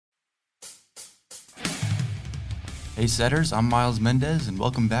Hey Setters, I'm Miles Mendez, and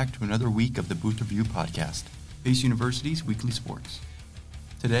welcome back to another week of the Booth Review podcast, Pace University's weekly sports.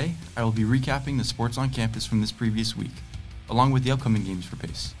 Today, I will be recapping the sports on campus from this previous week, along with the upcoming games for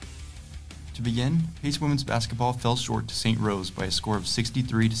Pace. To begin, Pace women's basketball fell short to St. Rose by a score of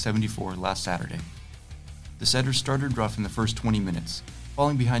 63-74 last Saturday. The Setters started rough in the first 20 minutes,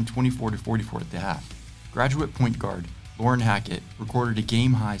 falling behind 24-44 at the half. Graduate point guard Lauren Hackett recorded a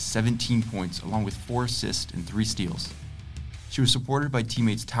game-high 17 points along with 4 assists and 3 steals. She was supported by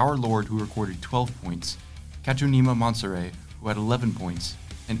teammates Tower Lord, who recorded 12 points, Katunima Monserrat, who had 11 points,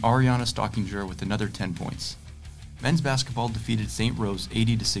 and Ariana Stockinger with another 10 points. Men's basketball defeated St. Rose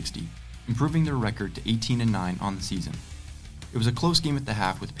 80-60, improving their record to 18-9 on the season. It was a close game at the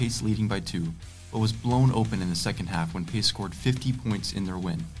half with Pace leading by 2, but was blown open in the second half when Pace scored 50 points in their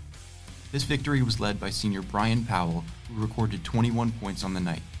win. This victory was led by senior Brian Powell, who recorded 21 points on the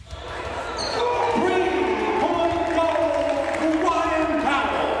night. 3-point goal for Brian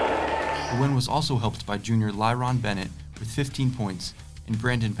Powell. The win was also helped by junior Lyron Bennett with 15 points and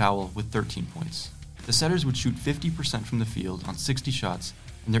Brandon Powell with 13 points. The Setters would shoot 50% from the field on 60 shots,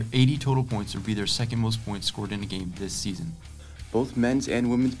 and their 80 total points would be their second most points scored in a game this season. Both men's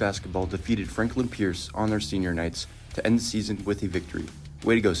and women's basketball defeated Franklin Pierce on their senior nights to end the season with a victory.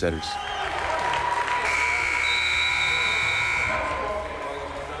 Way to go, Setters.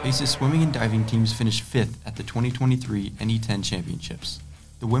 Pace's swimming and diving teams finished 5th at the 2023 NE10 Championships.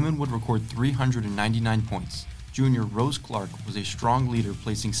 The women would record 399 points. Junior Rose Clark was a strong leader,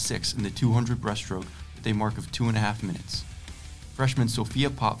 placing 6th in the 200 breaststroke with a mark of 2.5 minutes. Freshman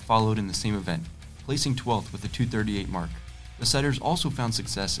Sophia Pop followed in the same event, placing 12th with a 2:38 mark. The Setters also found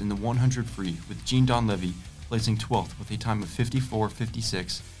success in the 100 free, with Jean Donlevy placing 12th with a time of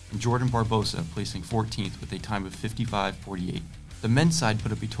 54.56 and Jordan Barbosa placing 14th with a time of 55.48. The men's side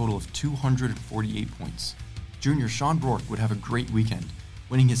put up a total of 248 points. Junior Sean Rourke would have a great weekend,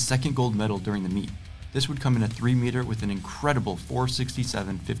 winning his second gold medal during the meet. This would come in a 3-meter with an incredible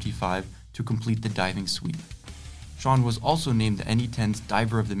 467.55 to complete the diving sweep. Sean was also named the NE10's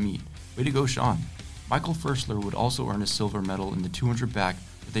Diver of the Meet. Way to go, Sean. Michael Fersler would also earn a silver medal in the 200 back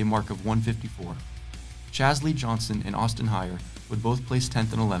with a mark of 154. Chasley Johnson and Austin Heyer would both place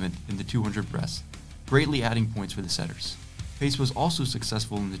 10th and 11th in the 200 breast, greatly adding points for the Setters. Pace was also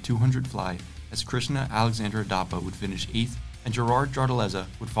successful in the 200 fly, as Krishna Alexandra Dapa would finish 8th and Gerard Jardaleza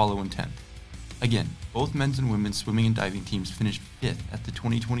would follow in 10th. Again, both men's and women's swimming and diving teams finished 5th at the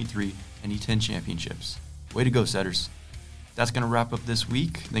 2023 NE10 Championships. Way to go, Setters. That's going to wrap up this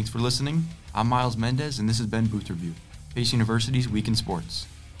week. Thanks for listening. I'm Miles Mendez, and this has been Booth Review, Pace University's Week in Sports.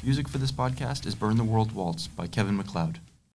 Music for this podcast is Burn the World Waltz by Kevin MacLeod.